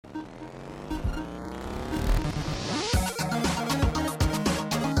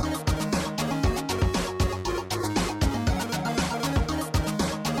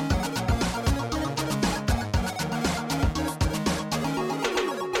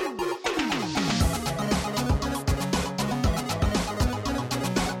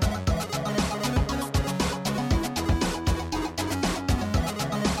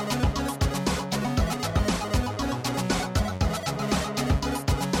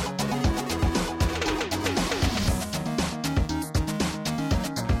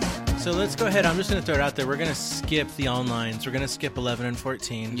So let's go ahead. I'm just going to throw it out there. We're going to skip the onlines. We're going to skip 11 and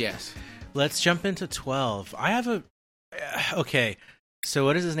 14. Yes. Let's jump into 12. I have a... Okay. So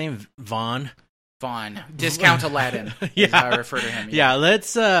what is his name? Vaughn? Vaughn. Discount Aladdin. Yeah. Is how I refer to him. Yeah,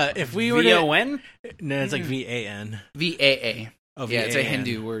 let's... if we were to... V-O-N? No, it's like V-A-N. V-A-A. Oh, Yeah, it's a V-A-N.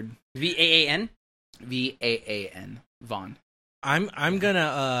 Hindu word. V-A-A-N? V-A-A-N. Vaughn. I'm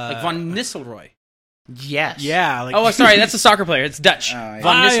gonna... Like Von Nistelrooy. Yes. Yeah. Like, Oh, sorry, that's a soccer player. It's Dutch. yeah.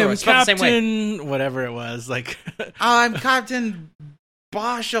 Von I Nistelrooy. am Spelled the same way. Captain... Whatever it was. Like... I'm Captain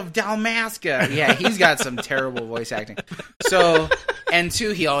Bosch of Dalmasca. Yeah, he's got some terrible voice acting. So, and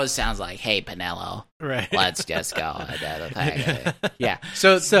two, he always sounds like, hey, Pinello, Right. let's just go. Yeah.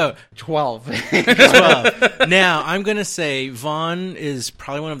 So 12. 12. Now, I'm going to say Vaughn is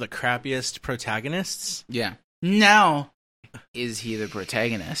probably one of the crappiest protagonists. Yeah. Now, is he the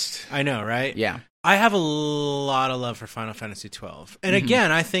protagonist? I know, right? Yeah. I have a lot of love for Final Fantasy XII. And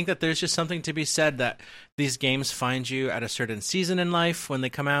again, I think that there's just something to be said that these games find you at a certain season in life when they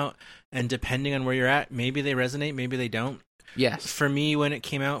come out, and depending on where you're at, maybe they resonate, maybe they don't. Yes. For me, when it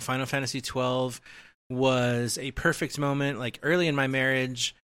came out, Final Fantasy XII was a perfect moment, like early in my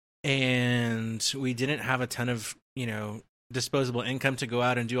marriage, and we didn't have a ton of, disposable income to go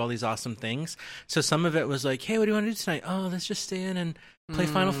out and do all these awesome things. So some of it was like, hey, what do you want to do tonight? Oh, let's just stay in and play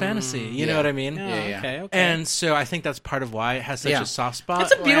Final Fantasy. You know what I mean? Yeah. Okay. And so I think that's part of why it has such a soft spot.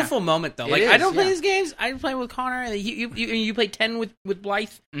 It's a beautiful moment, though. It Like, is, I don't play yeah. these games. I play with Connor, and you play 10 with Blythe,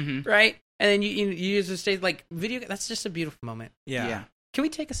 right? And then you just stay like video. That's just a beautiful moment. Yeah. Can we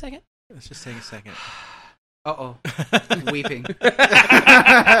take a second? Let's just take a second. Uh-oh. Weeping.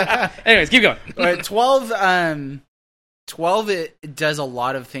 Anyways, keep going. But 12, it does a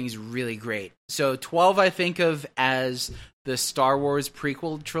lot of things really great. So 12 I think of as the Star Wars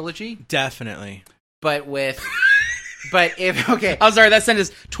prequel trilogy, Definitely. but okay. I'm sorry, that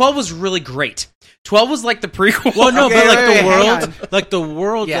sentence. 12 was really great. 12 was like the prequel. Well, no, Okay, but like wait, the hang world, like the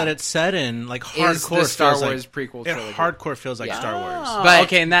world Yeah. that it's set in, like Is hardcore the Star feels Wars like, prequel it trilogy. hardcore feels like Star Wars, Oh, But,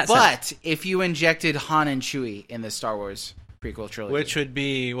 okay, in that sense. But if you injected Han and Chewie in the Star Wars prequel trilogy, which would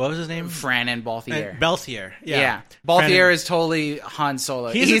be what was his name? Fran and Balthier. Belthier. Yeah. Fran Balthier and- is totally Han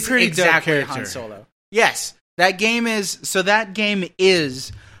Solo. He's a pretty dope exactly character. Han Solo. Yes. That game is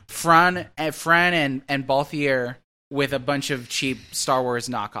Fran and Balthier with a bunch of cheap Star Wars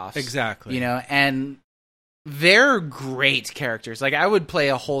knockoffs. Exactly. And they're great characters. Like I would play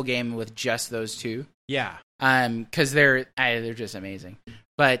a whole game with just those two. Yeah. Because they're just amazing.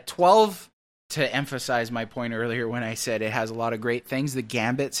 But 12, to emphasize my point earlier when I said it has a lot of great things, the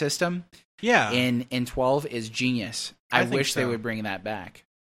Gambit system Yeah. in 12 is genius. I think wish they so. would bring that back.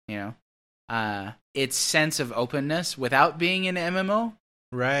 Its sense of openness without being an MMO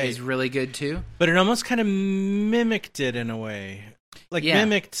Right. is really good too. But it almost kind of mimicked it in a way. Like Yeah.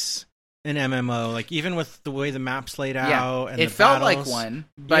 mimicked an MMO, like even with the way the maps laid out and it the felt battles. like one,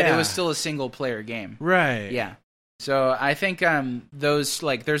 but it Yeah. was still a single player game. Right. Yeah. So I think those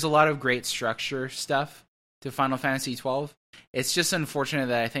there's a lot of great structure stuff to Final Fantasy 12. It's just unfortunate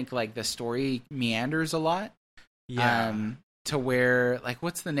that I think the story meanders a lot. Yeah. To where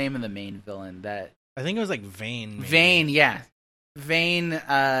what's the name of the main villain that I think it was like Vayne. maybe. Vayne, yeah. Vayne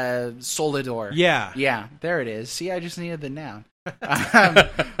Solidor. Yeah. Yeah, there it is. See, I just needed the noun.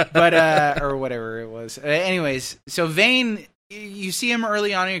 But or whatever it was. Anyways, so Vayne, you see him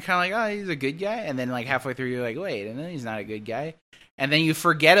early on and you're kind of like, oh, he's a good guy. And then halfway through you're like, wait, and then he's not a good guy. And then you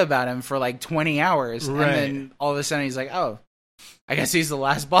forget about him for 20 hours. Right. And then all of a sudden he's like, oh, I guess he's the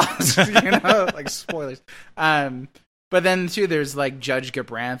last boss. Spoilers. But then too, there's Judge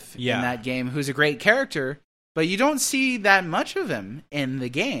Gabranth in that game, who's a great character, but you don't see that much of him in the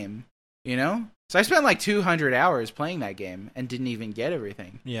game, So I spent 200 hours playing that game and didn't even get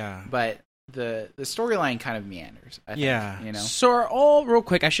everything. Yeah. But the storyline kind of meanders, I think. Yeah. So are all, real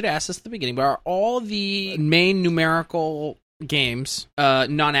quick, I should ask this at the beginning, but are all the main numerical games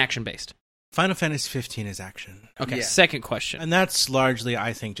non-action based? Final Fantasy 15 is action. Okay, Yeah. second question. And that's largely,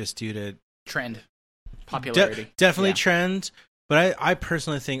 I think, just due to Trend. Popularity. definitely Yeah. trend. But I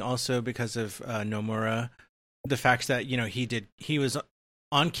personally think also because of Nomura, the fact that, he was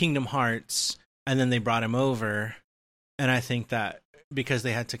on Kingdom Hearts and then they brought him over. And I think that because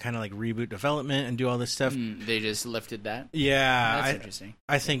they had to kind of reboot development and do all this stuff. They just lifted that. Yeah. That's interesting.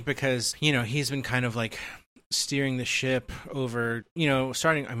 I think because, he's been kind of steering the ship over,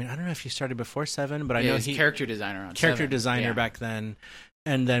 starting, I don't know if he started before 7, but I know he's he character designer on character 7. designer Yeah. back then.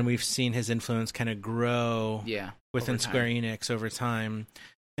 And then we've seen his influence kind of grow Yeah. within over time. Square Enix over time.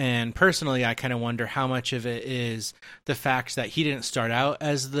 And personally, I kind of wonder how much of it is the fact that he didn't start out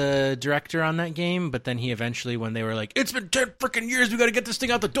as the director on that game, but then he eventually, when they were like, it's been 10 freaking years, we got to get this thing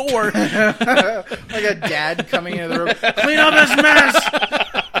out the door. Like a dad coming into the room, clean up this mess.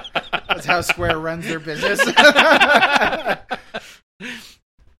 That's how Square runs their business.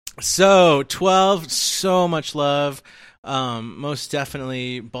 So, 12, so much love. Most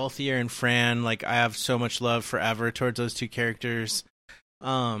definitely, Balthier and Fran, like, I have so much love forever towards those two characters.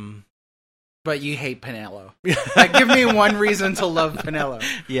 But you hate Penelo. Like, give me one reason to love Penelo.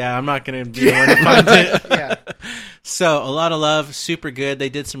 Yeah, I'm not going to be the one to find it. Yeah. So, a lot of love, super good. They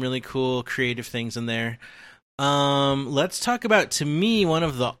did some really cool creative things in there. Let's talk about, to me, one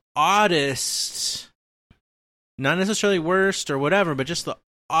of the oddest, not necessarily worst or whatever, but just the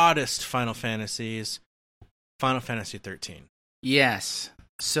oddest Final Fantasies, Final Fantasy 13. Yes.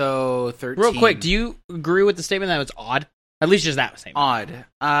 So, 13. Real quick, do you agree with the statement that it's odd? At least just that statement.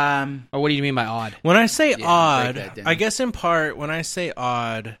 Odd. Or what do you mean by odd? When I say odd, I guess in part, when I say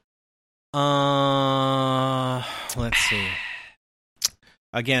odd, let's see.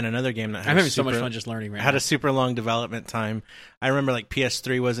 Again, another game that I'm having so much fun just learning right now. Had a super long development time. I remember like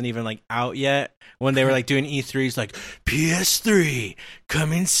PS3 wasn't even like out yet when they were like doing E3s, like PS3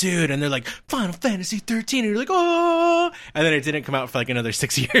 coming soon, and they're like Final Fantasy 13, and you're like, oh, and then it didn't come out for like another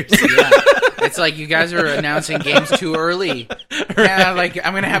 6 years. Yeah. It's like you guys are announcing games too early. Right. Yeah, like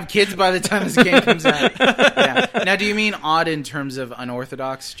I'm gonna have kids by the time this game comes out. Yeah. Now, do you mean odd in terms of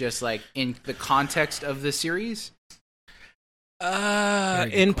unorthodox, just like in the context of the series?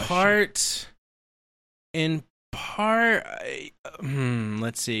 In part,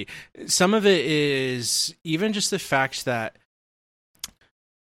 let's see. Some of it is even just the fact that,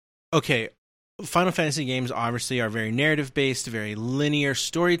 okay, Final Fantasy games obviously are very narrative-based, very linear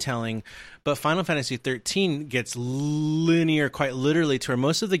storytelling, but Final Fantasy 13 gets linear quite literally to where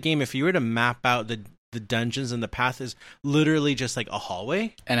most of the game, if you were to map out the dungeons and the path, is literally just like a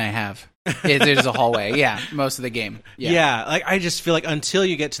hallway. And I have. There's a hallway, yeah, most of the game. Yeah, like I just feel like until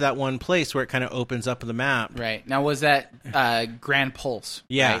you get to that one place where it kind of opens up the map. Right. Now, was that Grand Pulse?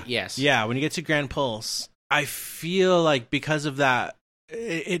 Yeah. Right? Yes. Yeah, when you get to Grand Pulse, I feel like because of that,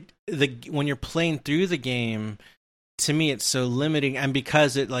 when you're playing through the game, to me it's so limiting, and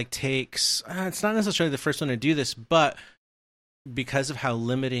because it like takes, it's not necessarily the first one to do this, but because of how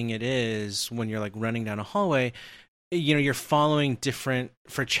limiting it is when you're like running down a hallway, you know, you're following different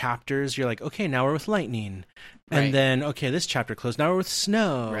for chapters. You're like, okay, now we're with lightning, and then okay, this chapter closed. Now we're with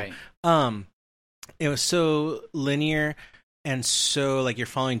snow. Right. It was so linear, and so like you're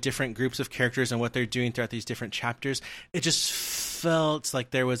following different groups of characters and what they're doing throughout these different chapters. It just felt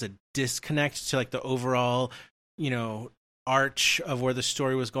like there was a disconnect to like the overall, you know, arch of where the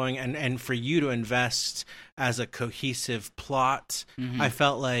story was going, and for you to invest as a cohesive plot, I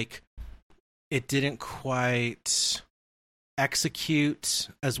felt like it didn't quite execute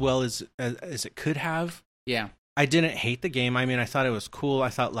as well as it could have. Yeah. I didn't hate the game. I mean, I thought it was cool. I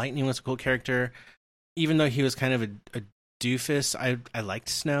thought Lightning was a cool character. Even though he was kind of a doofus, I liked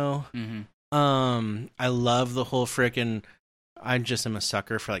Snow. I love the whole frickin', I just am a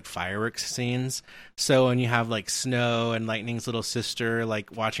sucker for like fireworks scenes. So when you have like Snow and Lightning's little sister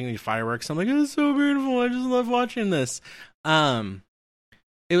like watching these fireworks, I'm like, it's so beautiful. I just love watching this. It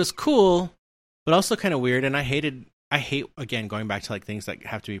was cool, but also kind of weird. And I hate, again, going back to like things that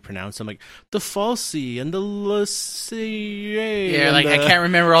have to be pronounced. I'm like, the Falsey and the Lucie. Yeah, like I can't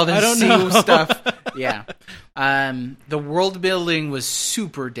remember all this stuff. Yeah. The world building was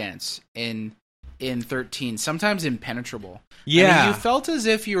super dense in 13, sometimes impenetrable. Yeah. I mean, you felt as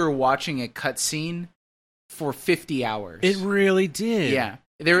if you were watching a cutscene for 50 hours. It really did. Yeah.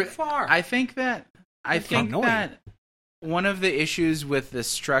 I think that one of the issues with the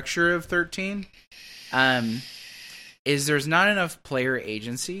structure of 13 is there's not enough player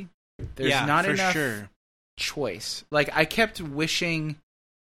agency. There's not enough choice. Like I kept wishing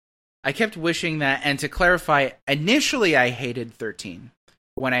that, and to clarify, initially I hated 13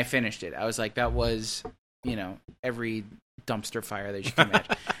 when I finished it. I was like, that was, you know, every dumpster fire that you can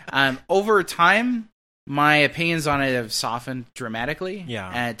imagine. Over time, my opinions on it have softened dramatically.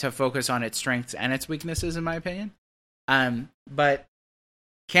 Yeah. To focus on its strengths and its weaknesses, in my opinion. But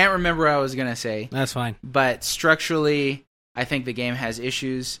can't remember what I was gonna say. That's fine. But structurally, I think the game has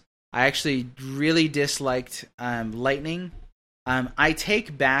issues. I actually really disliked Lightning. I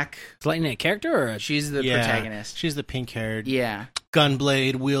take back. Is Lightning a character or she's the protagonist? She's the pink-haired,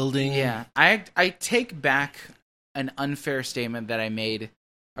 gunblade wielding. Yeah, I take back an unfair statement that I made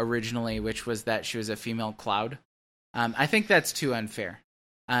originally, which was that she was a female Cloud. I think that's too unfair.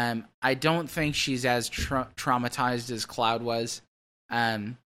 I don't think she's as traumatized as Cloud was.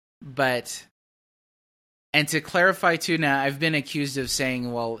 But, and to clarify too, now I've been accused of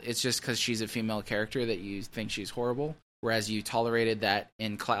saying, well, it's just because she's a female character that you think she's horrible, whereas you tolerated that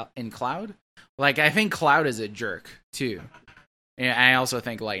in Cloud. Like, I think Cloud is a jerk too, and I also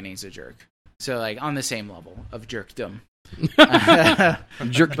think Lightning's a jerk. So, like, on the same level of jerkdom. Of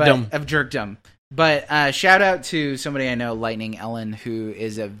jerkdom. But shout out to somebody I know, Lightning Ellen, who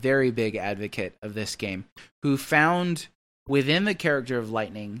is a very big advocate of this game, who found within the character of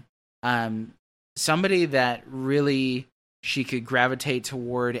Lightning somebody that really she could gravitate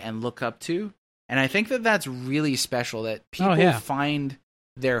toward and look up to. And I think that that's really special, that people find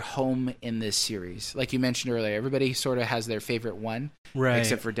their home in this series. Like you mentioned earlier, everybody sort of has their favorite one, right?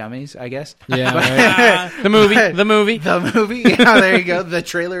 Except for dummies, I guess. Yeah, right. The movie. Yeah, there you go. The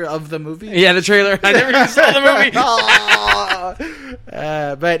trailer of the movie. Yeah, the trailer. I never even saw the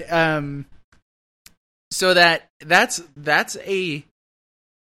movie. So that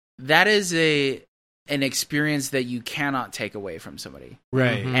is an experience that you cannot take away from somebody,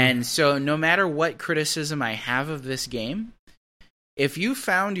 right? Mm-hmm. And so, no matter what criticism I have of this game, if you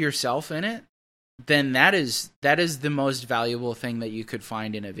found yourself in it, then that is the most valuable thing that you could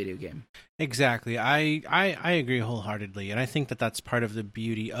find in a video game. Exactly. I agree wholeheartedly. And I think that that's part of the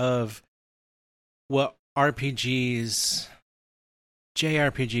beauty of what RPGs,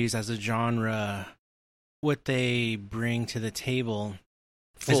 JRPGs as a genre, what they bring to the table.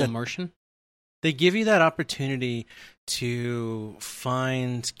 Full immersion? They give you that opportunity to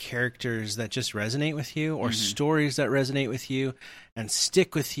find characters that just resonate with you, or stories that resonate with you and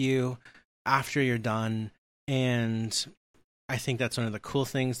stick with you after you're done. And I think that's one of the cool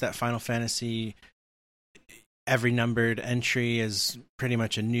things that Final Fantasy, every numbered entry is pretty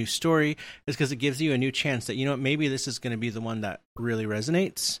much a new story, is because it gives you a new chance that, you know what, maybe this is going to be the one that really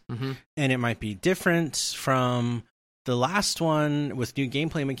resonates. And it might be different from the last one with new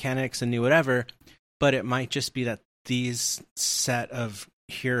gameplay mechanics and new whatever, but it might just be that these set of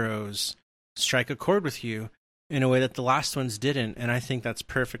heroes strike a chord with you in a way that the last ones didn't. And I think that's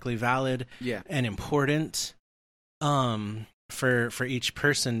perfectly valid and important for each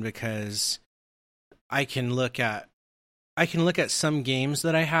person, because I can look at some games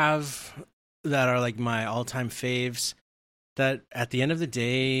that I have that are like my all-time faves that at the end of the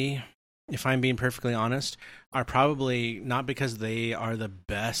day, if I'm being perfectly honest, are probably not because they are the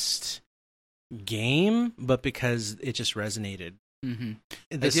best game, but because it just resonated. Mm-hmm.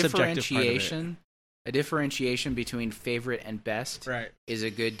 A differentiation between favorite and best is a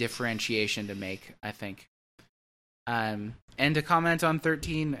good differentiation to make, I think. And to comment on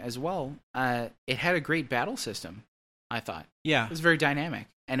 13 as well, it had a great battle system, I thought. Yeah. It was very dynamic,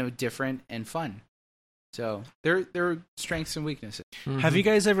 and it was different and fun. So there are strengths and weaknesses. Have you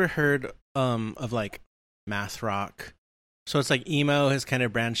guys ever heard of like math rock? So it's like emo has kind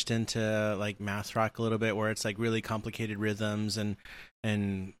of branched into like math rock a little bit, where it's like really complicated rhythms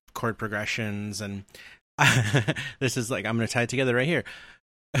and chord progressions, and this is like, I'm going to tie it together right here.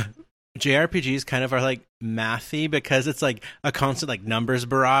 JRPGs kind of are like mathy, because it's like a constant like numbers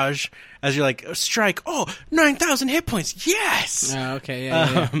barrage as you're like, strike, 9,000 hit points, yes. Okay,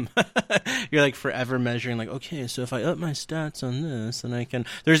 You're like forever measuring, like, okay, so if I up my stats on this, then I can.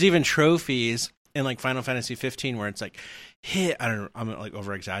 There's even trophies in like Final Fantasy 15 where it's like hit, I don't know, I'm like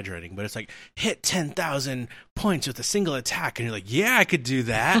over exaggerating, but it's like hit 10,000 points with a single attack, and you're like, yeah, I could do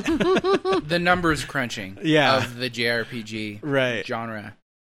that. The numbers crunching of the JRPG genre.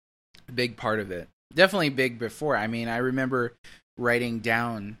 Big part of it. Definitely big before. I mean, I remember writing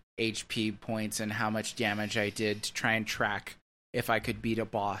down HP points and how much damage I did to try and track if I could beat a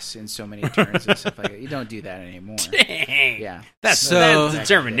boss in so many turns and stuff like that. You don't do that anymore. Dang. Yeah. That's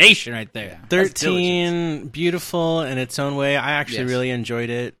determination right there. Yeah. 13, beautiful in its own way. I actually really enjoyed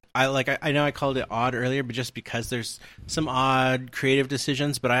it. I know I called it odd earlier, but just because there's some odd creative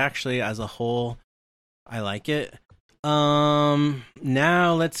decisions, but I actually, as a whole, I like it.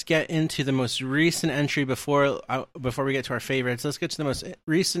 Now let's get into the most recent entry before we get to our favorites. Let's get to the most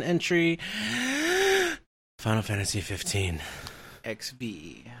recent entry. Final Fantasy 15.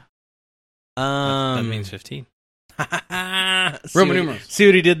 XB. That means 15. Roman numerals. See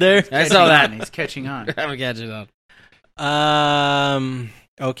what he did there? I saw that. He's catching on. I'm catching on.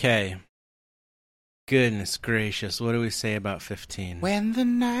 Okay. Goodness gracious, what do we say about 15? When the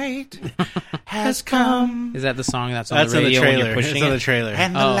night has come. Is that the song that's on the radio when you're pushing it? It's on the trailer.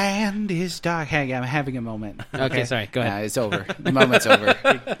 And the land is dark. Hang on, I'm having a moment. Okay, sorry, go ahead. It's over. The moment's over.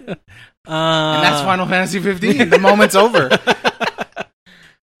 And that's Final Fantasy 15. The moment's over.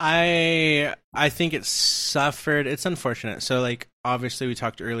 I think it suffered. It's unfortunate. So, like, obviously we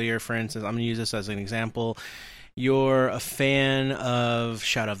talked earlier, for instance, I'm going to use this as an example. you're a fan of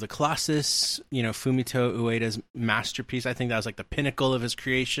Shadow of the Colossus, Fumito Ueda's masterpiece. I think that was like the pinnacle of his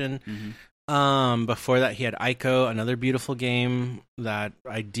creation. Mm-hmm. Before that, he had Ico, another beautiful game that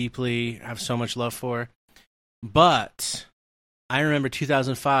I deeply have so much love for. But I remember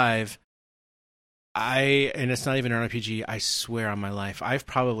 2005, and it's not even an RPG, I swear on my life, I've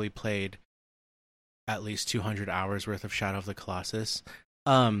probably played at least 200 hours worth of Shadow of the Colossus.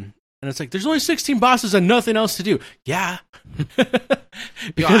 And it's like, there's only 16 bosses and nothing else to do. Yeah.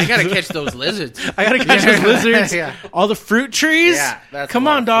 Yo, I gotta catch those lizards. I gotta catch those lizards. Yeah. All the fruit trees. Yeah, come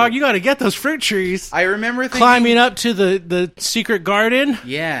on, dog. You gotta get those fruit trees. I remember climbing up to the secret garden.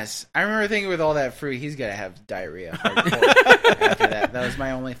 Yes. I remember thinking with all that fruit, he's gonna have diarrhea. After that. That was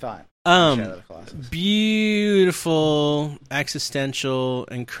my only thought. Beautiful, existential,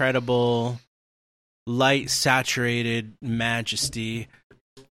 incredible, light saturated majesty.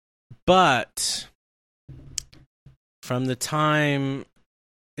 But from the time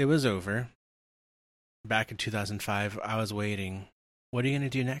it was over, back in 2005, I was waiting. What are you going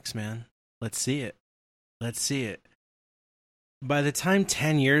to do next, man? Let's see it. Let's see it. By the time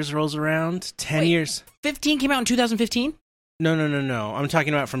 10 years rolls around, 10 years... 15 came out in 2015? No. I'm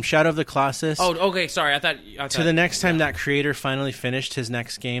talking about from Shadow of the Colossus. Oh, okay, sorry. I thought to the next time that creator finally finished his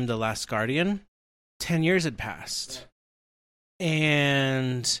next game, The Last Guardian, 10 years had passed.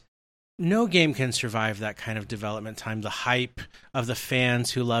 And... no game can survive that kind of development time, the hype of the fans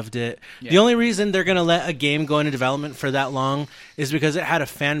who loved it. Yeah. The only reason they're going to let a game go into development for that long is because it had a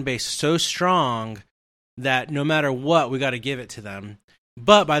fan base so strong that no matter what, we got to give it to them.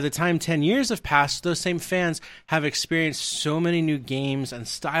 But by the time 10 years have passed, those same fans have experienced so many new games and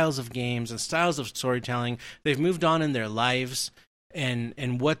styles of storytelling. They've moved on in their lives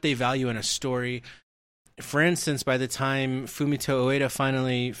and what they value in a story. For instance, by the time Fumito Ueda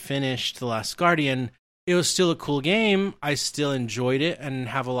finally finished The Last Guardian, it was still a cool game. I still enjoyed it and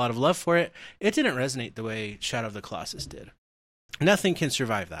have a lot of love for it. It didn't resonate the way Shadow of the Colossus did. Nothing can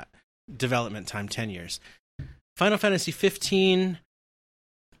survive that. Development time, 10 years. Final Fantasy 15,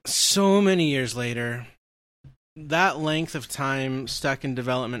 so many years later, that length of time stuck in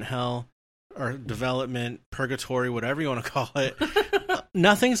development hell, or development purgatory, whatever you want to call it,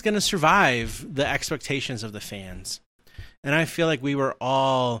 nothing's going to survive the expectations of the fans. And I feel like we were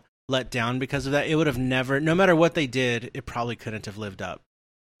all let down because of that. It would have never, no matter what they did, it probably couldn't have lived up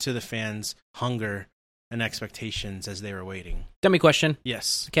to the fans' hunger and expectations as they were waiting. Dummy question.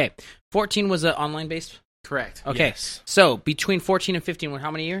 Yes. Okay. 14 was an online based? Correct. Okay. Yes. So between 14 and 15 were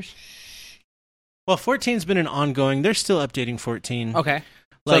how many years? Well, 14's been an ongoing. They're still updating 14. Okay.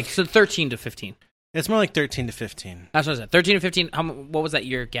 Like, so 13 to 15. It's more like 13 to 15. That's what I said. 13 to 15, what was that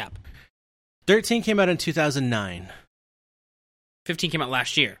year gap? 13 came out in 2009. 15 came out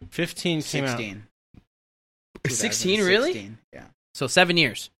last year. 15 came 16. out. 16, really? Yeah. So 7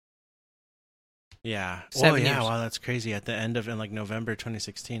 years. Yeah. 7 years. Wow, that's crazy. At the end of November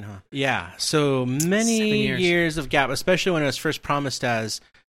 2016, huh? Yeah. So many years of gap, especially when it was first promised as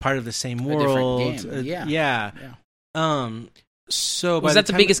part of the same world. Different game. Yeah. So was that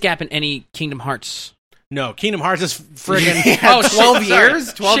the biggest gap in any Kingdom Hearts? No, Kingdom Hearts is friggin' 12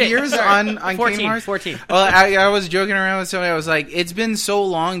 years? 12 years on 14, Kingdom Hearts? 14. Well, I was joking around with somebody. I was like, it's been so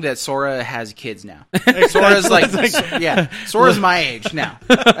long that Sora has kids now. Sora's Sora's my age now,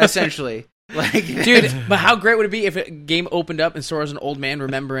 essentially. Like, dude, but how great would it be if a game opened up and Sora's an old man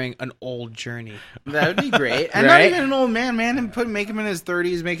remembering an old journey? That would be great. And not even an old man, and make him in his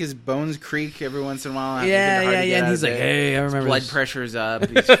 30s, make his bones creak every once in a while. Yeah. And he's like, hey, I remember his blood pressure's up.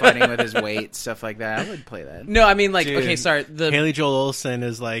 He's fighting with his weight, stuff like that. I would play that. No, I mean, like, dude, okay, sorry. Haley Joel Olsen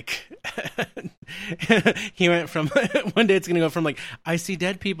is like, he went from, one day it's going to go from like, I see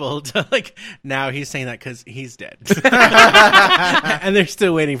dead people to like, now he's saying that because he's dead. And they're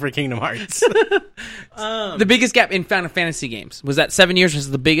still waiting for Kingdom Hearts. The biggest gap in Final Fantasy games was that 7 years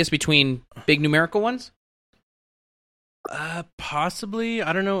was the biggest between big numerical ones. Possibly.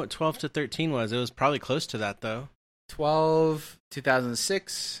 I don't know what 12 to 13 was. It was probably close to that though. 12,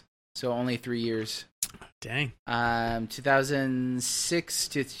 2006. So only 3 years. Dang. 2006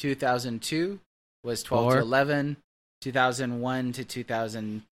 to 2002 was 12 to 11. 2001 to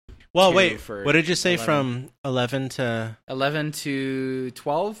 2000. Well, wait. What did you say 11? From 11 to 11 to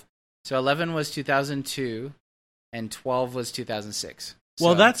 12? So 11 was 2002, and 12 was 2006.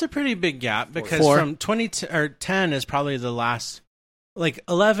 Well, that's a pretty big gap because from 10 is probably the last. Like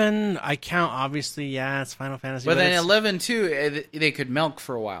 11, I count obviously. Yeah, it's Final Fantasy. But then 11 too, they could milk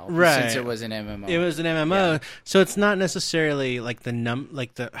for a while, right? Since it was an MMO. It was an MMO, yeah. So it's not necessarily like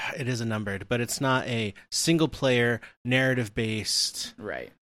it is a numbered, but it's not a single player narrative based,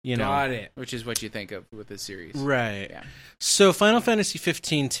 right? You know, got it. Which is what you think of with this series, right? Yeah. So Final Fantasy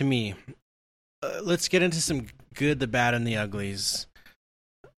 15 to me, let's get into some good, the bad, and the uglies.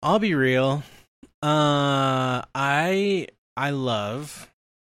 I'll be real. I love,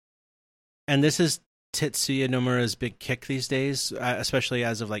 and this is Tetsuya Nomura's big kick these days, especially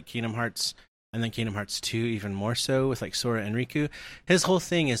as of like Kingdom Hearts and then Kingdom Hearts 2 even more so with like Sora and Riku. His whole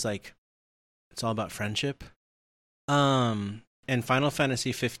thing is like, it's all about friendship. And Final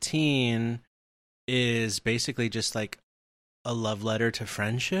Fantasy 15 is basically just like a love letter to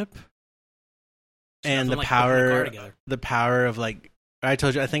friendship. And the power of like, I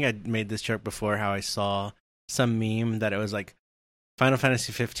told you, I think I made this joke before, how I saw some meme that it was like, Final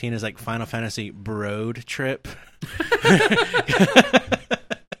Fantasy 15 is like Final Fantasy Broad Trip.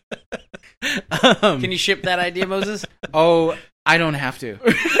 Can you ship that idea, Moses? Oh, I don't have to.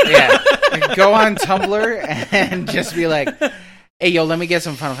 Yeah. Go on Tumblr and just be like, hey, yo, let me get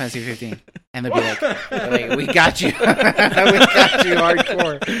some Final Fantasy 15. And they'll be like, we got you. We got you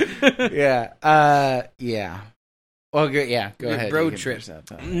hardcore. Yeah. Yeah. Well, yeah, go ahead. Road trip.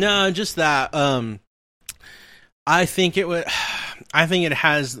 No, just that. I think it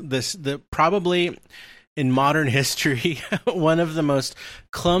has probably in modern history one of the most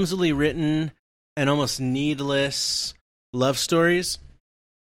clumsily written and almost needless love stories.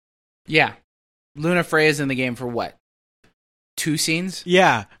 Yeah. Luna Freya's in the game for what? 2 scenes?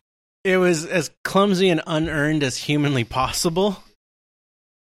 Yeah. It was as clumsy and unearned as humanly possible.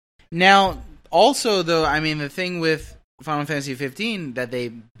 Now, also, though, I mean, the thing with Final Fantasy 15 that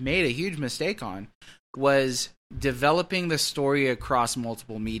they made a huge mistake on was developing the story across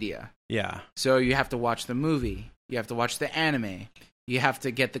multiple media. Yeah. So you have to watch the movie. You have to watch the anime. You have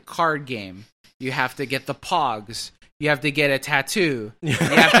to get the card game. You have to get the Pogs. You have to get a tattoo. You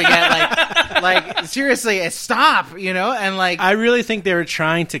have to get like seriously, stop, you know? And like, I really think they were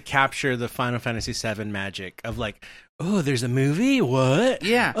trying to capture the Final Fantasy VII magic of like, oh, there's a movie? What?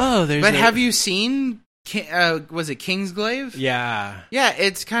 Yeah. Oh, there's But have you seen, was it Kingsglaive? Yeah. Yeah,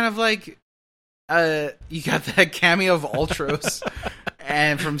 it's kind of like, you got that cameo of Ultros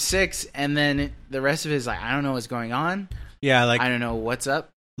and from 6, and then the rest of it is like, I don't know what's going on. Yeah, like, I don't know what's up.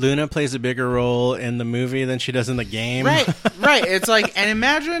 Luna plays a bigger role in the movie than she does in the game. Right. It's like, and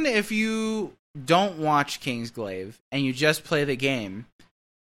imagine if you don't watch Kingsglaive and you just play the game.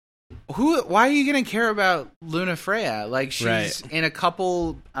 Why are you going to care about Luna Freya? Like, she's in a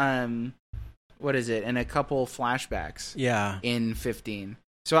couple, what is it? In a couple flashbacks. Yeah. In 15.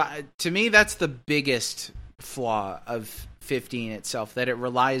 So to me, that's the biggest flaw of 15 itself, that it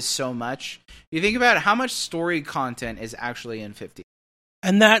relies so much. You think about how much story content is actually in 15.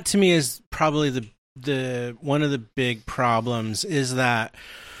 And that to me is probably the one of the big problems, is that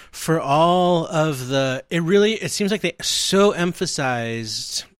for all of it seems like they so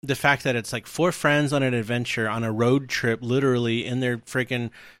emphasized the fact that it's like 4 friends on an adventure on a road trip, literally in their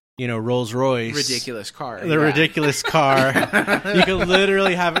freaking, Rolls Royce. Ridiculous car. Ridiculous car. You could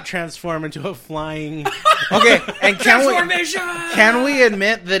literally have it transform into a flying. Okay, and can we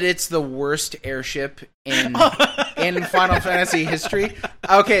admit that it's the worst airship in Final Fantasy history?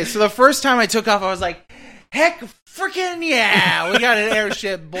 Okay, so the first time I took off, I was like, heck, freaking yeah, we got an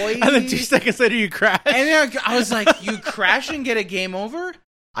airship, boy. And then 2 seconds later, you crash. And then I was like, you crash and get a game over?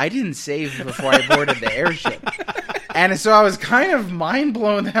 I didn't save before I boarded the airship. And so I was kind of mind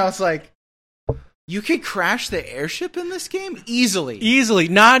blown that I was like, you could crash the airship in this game? Easily.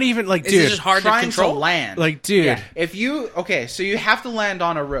 Not even, like, dude. Is it just hard to control? Land. Like, dude. Yeah. So you have to land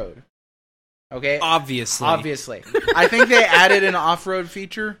on a road. Okay? Obviously. I think they added an off-road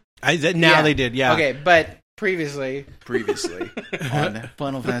feature. They did, yeah. Okay, but previously on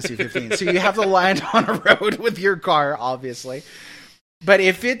Final Fantasy 15. So you have to land on a road with your car, obviously. But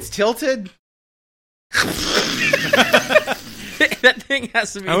if it's tilted, that thing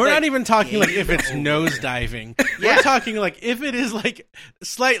has to be. And we're not even talking like if it's nosediving. Yeah. We're talking like if it is like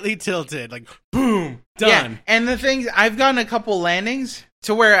slightly tilted, like boom, done. Yeah. And the thing, I've gotten a couple landings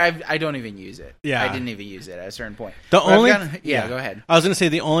to where I don't even use it. Yeah, I didn't even use it at a certain point. Go ahead. I was gonna say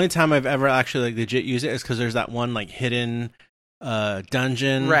the only time I've ever actually like legit used it is because there's that one like hidden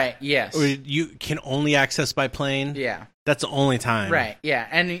dungeon, right? Yes, where you can only access by plane. Yeah, that's the only time. Right? Yeah,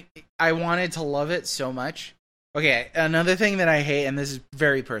 and I wanted to love it so much. Okay, another thing that I hate, and this is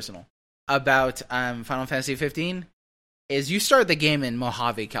very personal, about Final Fantasy 15 is you start the game in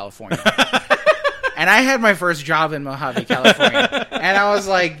Mojave, California. And I had my first job in Mojave, California. And I was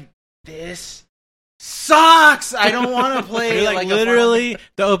like, this sucks! I don't want to play. You're like literally,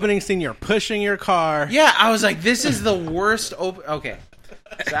 the opening scene, you're pushing your car. Yeah, I was like, this is the worst Okay.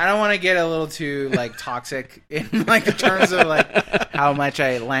 So I don't want to get a little too like toxic in like terms of like how much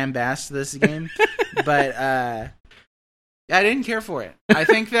I lambast this game, but I didn't care for it. I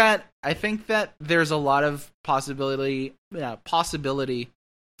think that there's a lot of possibility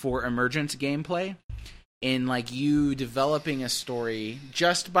for emergent gameplay in like you developing a story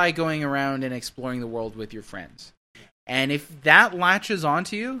just by going around and exploring the world with your friends. And if that latches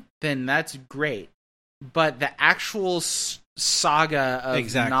onto you, then that's great. But the actual saga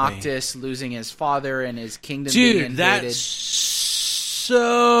of Noctis losing his father and his kingdom being invaded. That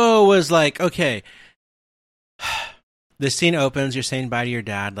so was like, okay, the scene opens, you're saying bye to your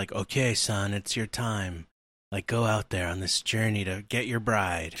dad, like, okay, son, it's your time. Like, go out there on this journey to get your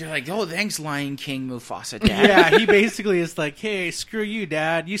bride. You're like, oh, thanks, Lion King Mufasa, Dad. Yeah, he basically is like, hey, screw you,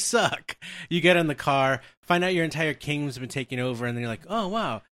 Dad. You suck. You get in the car, find out your entire kingdom's been taken over, and then you're like, oh,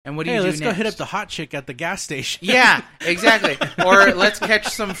 wow. And what do you do let's next? Go hit up the hot chick at the gas station. Yeah, exactly. Or let's catch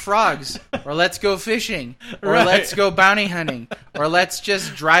some frogs. Or let's go fishing. Or let's go bounty hunting. Or let's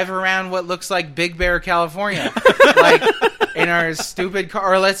just drive around what looks like Big Bear, California. Like, in our stupid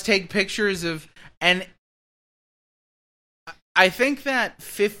car. Or let's take pictures of... And I think that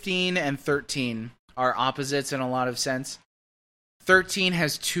 15 and 13 are opposites in a lot of sense. 13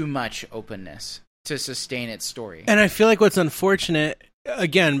 has too much openness to sustain its story. And I feel like what's unfortunate,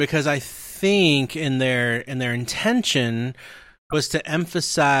 again, because I think in their intention was to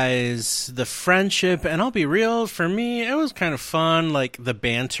emphasize the friendship, and I'll be real, for me, it was kind of fun, like the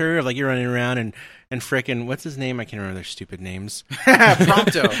banter of like you're running around and frickin', what's his name? I can't remember their stupid names.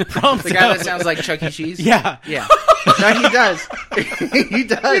 Prompto. The guy that sounds like Chuck E. Cheese? Yeah. Yeah. No, he does. He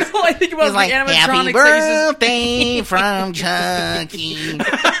does. You know, I think about the like, animatronics. Happy birthday from Chucky.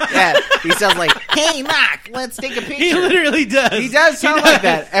 Yeah, he sounds like, hey, Mac, let's take a picture. He literally does. He does sound like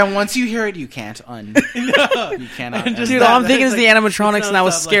that. And once you hear it, you can't You cannot. Dude, all I'm thinking is the animatronics, and I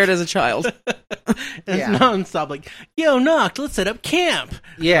was scared as a child. It's nonstop, like, yo, Noct, let's set up camp.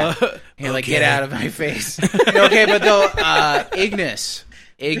 Yeah. You're like, get out of my face. Okay, but though, Ignis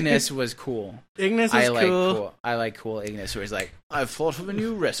was cool. Ignis is cool. I like cool Ignis, where he's like, I've thought of a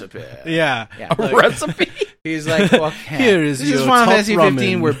new recipe. Yeah. A recipe? He's like, okay. Here is this your is Final top Fantasy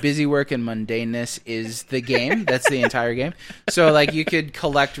 15 ramen. where busy work and mundaneness is the game. That's the entire game. So, like, you could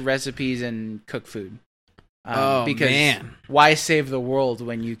collect recipes and cook food. Because man. Why save the world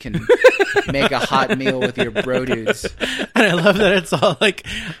when you can make a hot meal with your bro dudes? And I love that it's all like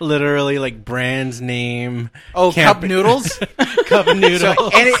literally like brand's name. Oh, Cup Noodles? Cup Noodles. So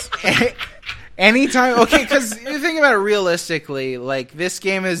anytime, okay, because you think about it realistically, like, this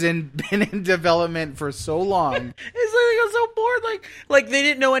game has been in development for so long. It's like they got so bored, like they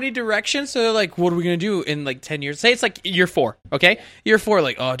didn't know any direction, so they're like, what are we gonna do in like 10 years? Say it's like year 4, okay? Year 4,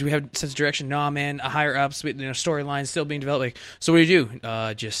 like, oh, do we have a sense of direction? Nah, man, higher ups, storyline still being developed. Like, so what do you do?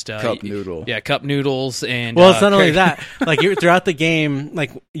 Just Cup Noodle. Yeah, Cup Noodles and well, it's not only that. Like, you're throughout the game,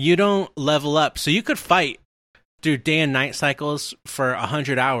 like, you don't level up, so you could fight do day and night cycles for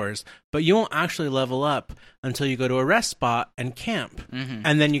 100 hours, but you won't actually level up until you go to a rest spot and camp. Mm-hmm.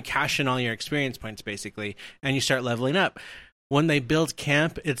 And then you cash in all your experience points, basically, and you start leveling up. When they build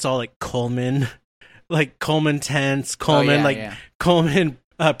camp, it's all like Coleman tents, Coleman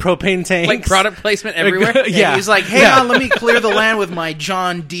propane tanks. Like product placement everywhere? Yeah. He's like, hey, let me clear the land with my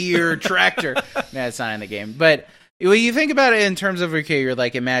John Deere tractor. No, it's not in the game. But when you think about it in terms of, okay, you're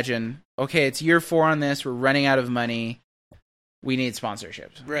like, imagine, okay, it's year 4 on this, we're running out of money, we need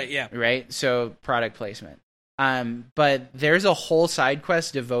sponsorships. Right, yeah. Right? So, product placement. But there's a whole side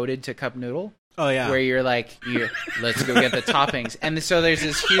quest devoted to Cup Noodle. Oh, yeah. Where you're like, let's go get the toppings. And so there's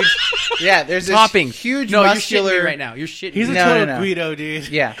this huge, there's this topping. Huge no, muscular... you're shitting me right now. You're shitting He's me. a total Guido, dude.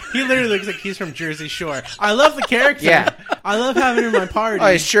 Yeah. He literally looks like he's from Jersey Shore. I love the character. Yeah. I love having him in my party.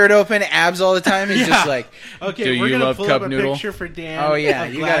 Oh, his shirt open, abs all the time. He's just like, okay, do we're you gonna love pull Cup up a Noodle? picture for Dan. Oh, yeah.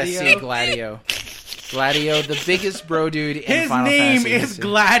 of You got to Gladio. see Gladio. Gladio, the biggest bro dude in His Final name Fantasy. is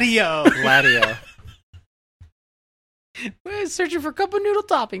Gladio. Gladio. We're searching for Cup of Noodle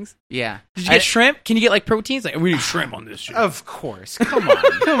toppings. Yeah. Did you get shrimp? Can you get like proteins? Like, we need shrimp on this shit. Of course. Come on.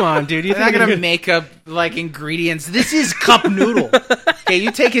 Come on, dude. You're not going to make up, like, ingredients. This is Cup Noodle. Okay,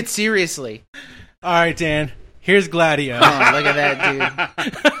 you take it seriously. All right, Dan. Here's Gladio. Oh, look at that, dude.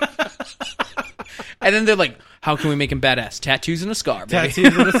 And then they're like, how can we make him badass? Tattoos and a scar, baby.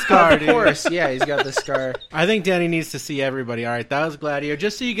 Tattoos and a scar, dude. Of course, yeah, he's got the scar. I think Danny needs to see everybody. All right, that was Gladio.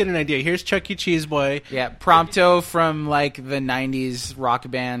 Just so you get an idea, here's Chuck E. Cheese Boy. Yeah, Prompto from, like, the 90s rock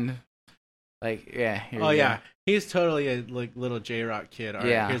band. Like, yeah. Here Oh, you yeah. go. He's totally a like little J-Rock kid. All right,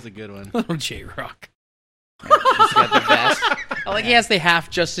 Yeah. here's a good one. Little J-Rock. He's got the vest. Like he has the half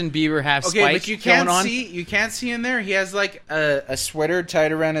Justin Bieber, half Okay, Spike but you can't going on. see. You can't see in there. He has like a sweater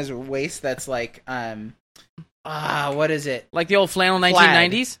tied around his waist. That's like what is it? Like the old flannel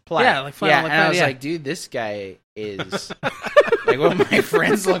 1990s? Plaid. Yeah, like flannel. Yeah, and I was yeah. like, dude, this guy is like what my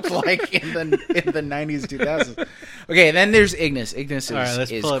friends looked like in the 90s, 2000s. Okay, then there's Ignis. Ignis is All right,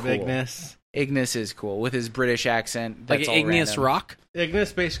 let's is pull up cool. Ignis. Ignis is cool with his British accent. like That's all Igneous random. Rock?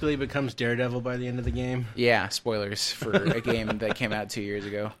 Ignis basically becomes Daredevil by the end of the game. Yeah, spoilers for a game that came out 2 years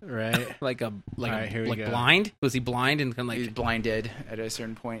ago. Right. Like Alright, here we go. blind? Was he blind and kind of He's like... blinded at a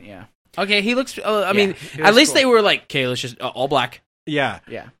certain point. Yeah, Okay, he looks... I mean, he was at least cool. they were like, okay, let's just... all black. Yeah.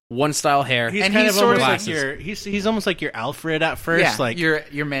 yeah. One style hair. He's And kind he's of sort almost of- like your he's almost like your Alfred at first. Yeah, like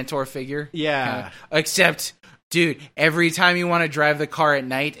your mentor figure. yeah. Kinda. Except, dude, every time you want to drive the car at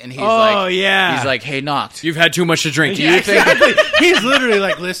night, and he's yeah. he's like, "Hey, Noct, You've had too much to drink. Yeah, exactly. He's literally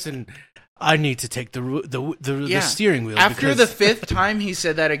like, listen, I need to take the steering wheel. After the because- 5th time he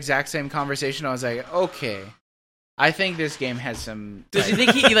said that exact same conversation, I was like, okay, I think this game has some. Does he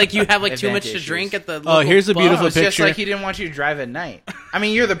think you have like too much to Advantages. drink at the Oh, local here's a bar? beautiful It's just picture. like he didn't want you to drive at night. I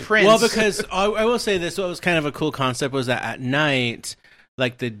mean, you're the prince. well, because I will say this: what was kind of a cool concept was that at night,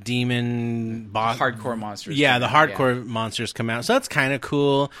 like the demon boss, hardcore monsters. yeah, come the out, hardcore monsters come out. So that's kind of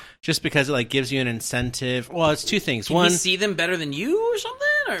cool, just because it like gives you an incentive. Well, it's two things. Can One, he see them better than you or something?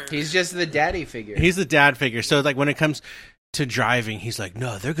 Or? He's just the daddy figure. he's the dad figure. So like when it comes to driving, he's like,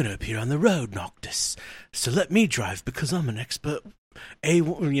 no, they're going to appear on the road, Noctis. So let me drive because I'm an expert.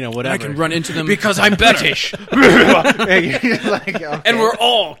 Whatever. I can run into them because I'm British. like, okay. and we're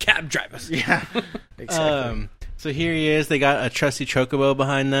all cab drivers. yeah, exactly. So here he is. They got a trusty chocobo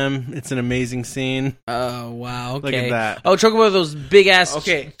behind them. It's an amazing scene. Oh wow! Okay. Look at that. Oh, talk about those big ass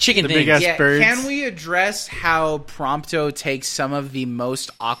chicken The things. big ass Yeah, birds. can we address how Prompto takes some of the most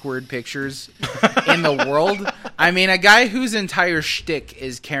awkward pictures in the world? I mean, a guy whose entire shtick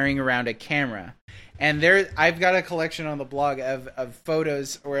is carrying around a camera. And I've got a collection on the blog of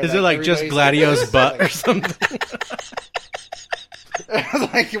photos where Is it like just everybody's Gladio's butt or something?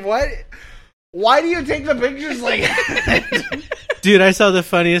 like what? Why do you take the pictures like Dude, I saw the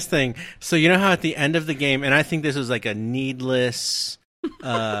funniest thing. So you know how at the end of the game, and I think this was like a needless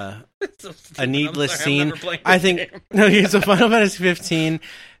scene. I think no, it's a Final Fantasy 15.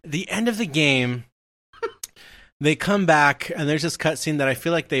 The end of the game, they come back and there's this cutscene that I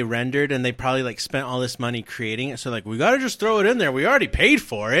feel like they rendered and they probably like spent all this money creating it. So like we got to just throw it in there. We already paid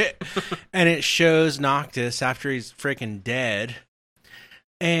for it, and it shows Noctis after he's freaking dead.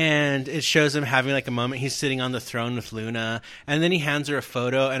 And it shows him having like a moment. He's sitting on the throne with Luna, and then he hands her a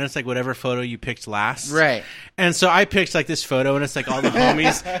photo, and it's like whatever photo you picked last, right? And so I picked like this photo, and it's like all the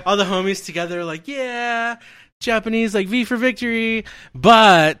homies together, like yeah, Japanese, like V for victory.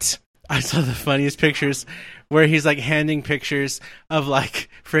 But I saw the funniest pictures where he's like handing pictures of like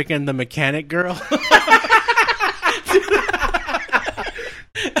freaking the mechanic girl.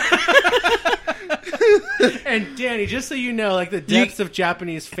 And Danny, just so you know, like the depths of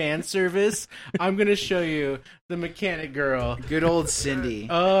Japanese fan service, I'm gonna show you the mechanic girl. Good old Cindy.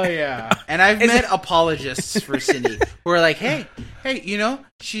 Oh yeah. And I've met apologists for Cindy who are like, hey,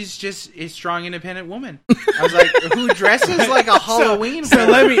 she's just a strong, independent woman. I was like, who dresses like a Halloween?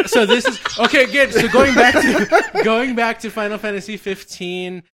 So this is okay. Good. So going back to Final Fantasy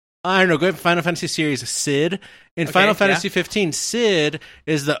 15. I don't know. Go Final Fantasy series. Sid in Final Fantasy 15. Sid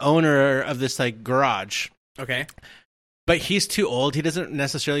is the owner of this like garage. Okay. But he's too old. He doesn't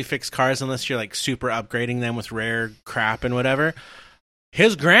necessarily fix cars unless you're like super upgrading them with rare crap and whatever.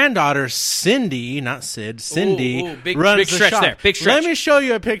 His granddaughter Cindy, not Sid, Cindy, big runs the stretch shop. there. Big stretch. Let me show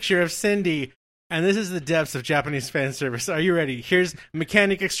you a picture of Cindy. And this is the depths of Japanese fan service. Are you ready? Here's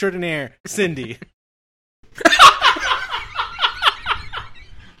mechanic extraordinaire Cindy.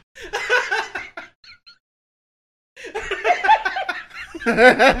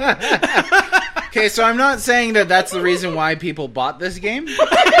 Okay, so I'm not saying that that's the reason why people bought this game,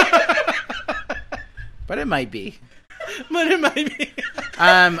 but it might be. But it might be.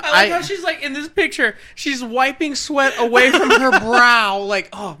 I like how she's like in this picture. She's wiping sweat away from her brow. Like,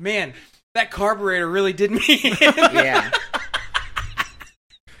 oh man, that carburetor really did me. Yeah.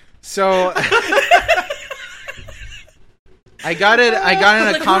 So I got in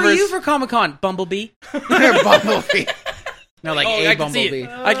a Who are you for Comic-Con? Bumblebee. Bumblebee. No, like a I can see Bumblebee. it.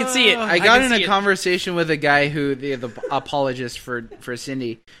 I can see it. I got can in see a it. conversation with a guy who the apologist for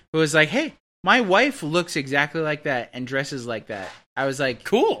Cindy, who was like, "Hey, my wife looks exactly like that and dresses like that." I was like,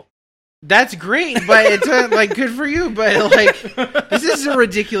 Cool. "That's great, but it's like good for you, but like this is a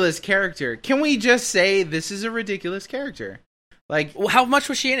ridiculous character. Can we just say this is a ridiculous character? Like, Well, how much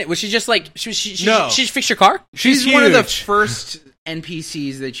was she in it? Was she just like she No. she fixed your car? she's huge. one of the first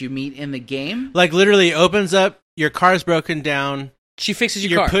NPCs that you meet in the game. Like literally opens up, your car's broken down. She fixes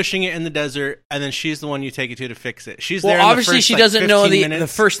your You're car. pushing it in the desert, and then she's the one you take it to fix it. She's Well, there. In obviously the first, she like, doesn't know 15 the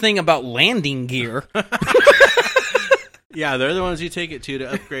minutes. first thing about landing gear. Yeah, they're the ones you take it to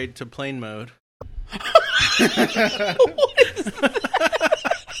upgrade to plane mode.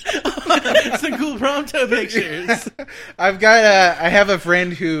 It's the cool Prompto pictures. I have a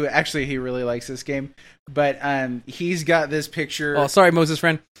friend who actually he really likes this game, but he's got this picture. Oh, sorry, Moses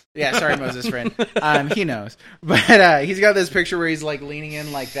friend. Yeah, sorry, Moses friend. He knows, but he's got this picture where he's like leaning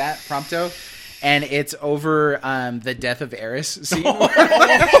in like that, Prompto, and it's over the Death of Eris scene. Every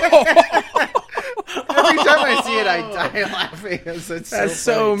time I see it, I die laughing. It's That's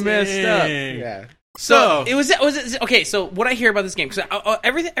so funny. messed up. Yeah. So It was okay. So what I hear about this game, because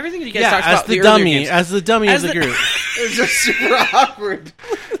everything that you guys yeah, talked as about the the earlier dummy, games, as the dummy As of the the- group. It's just super awkward.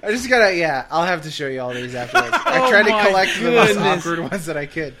 I just gotta, I'll have to show you all these afterwards. I tried to my collect the most goodness. awkward ones that I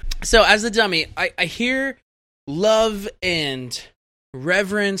could. So as the dummy, I hear love and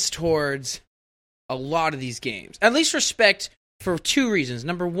reverence towards a lot of these games. At least respect for two reasons.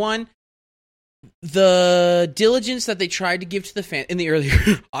 Number one, the diligence that they tried to give to the fans in the earlier,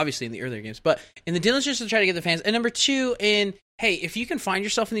 obviously in the earlier games, but in the diligence to try to give the fans. And number two, in hey, if you can find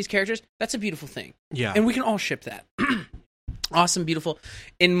yourself in these characters, that's a beautiful thing, Yeah. and we can all ship that. Awesome, beautiful.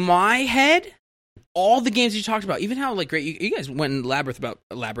 In my head, all the games you talked about, even how like great you guys went in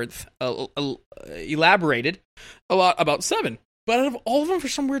elaborated a lot about 7. But out of all of them, for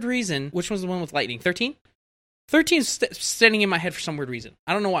some weird reason, which was the one with lightning? 13? 13 is standing in my head for some weird reason.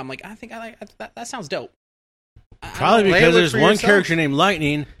 I don't know why. I'm like, I think I like that sounds dope. Probably Lay because it there's for one yourself. character named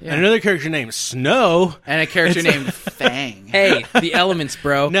Lightning and another character named Snow. And a character named Fang. Hey, the elements,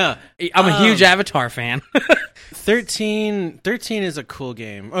 bro. No, I'm a huge Avatar fan. 13 is a cool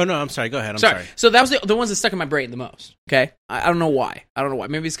game. Oh no, I'm sorry. Go ahead. I'm sorry. So that was the ones that stuck in my brain the most. Okay, I don't know why.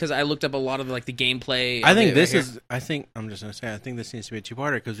 Maybe it's because I looked up a lot of like the gameplay. I think of it this right is. I think I'm just gonna say. I think this needs to be a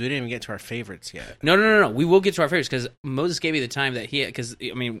two-parter because we didn't even get to our favorites yet. here. No. We will get to our favorites because Moses gave me the time that he. Because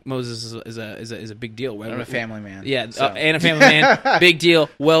I mean, Moses is a big deal. I'm a family man. Yeah, so. and a family man, big deal,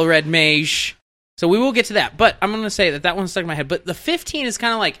 well-read mage. So we will get to that, but I'm going to say that one stuck in my head. But the 15 is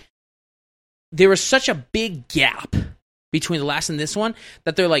kind of like there was such a big gap between the last and this one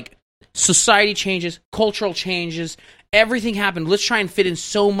that they're like society changes, cultural changes, everything happened. Let's try and fit in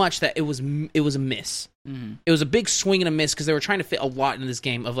so much that it was a miss. Mm-hmm. It was a big swing and a miss because they were trying to fit a lot in this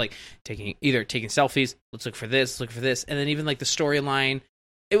game of like taking selfies. Let's look for this, and then even like the storyline.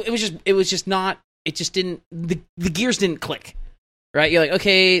 It was just not. It just didn't. The gears didn't click. Right? You're like,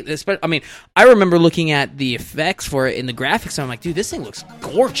 okay, this. But I mean, I remember looking at the effects for it in the graphics. And I'm like, dude, this thing looks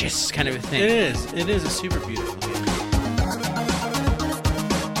gorgeous, kind of a thing. It is. It is a super beautiful game.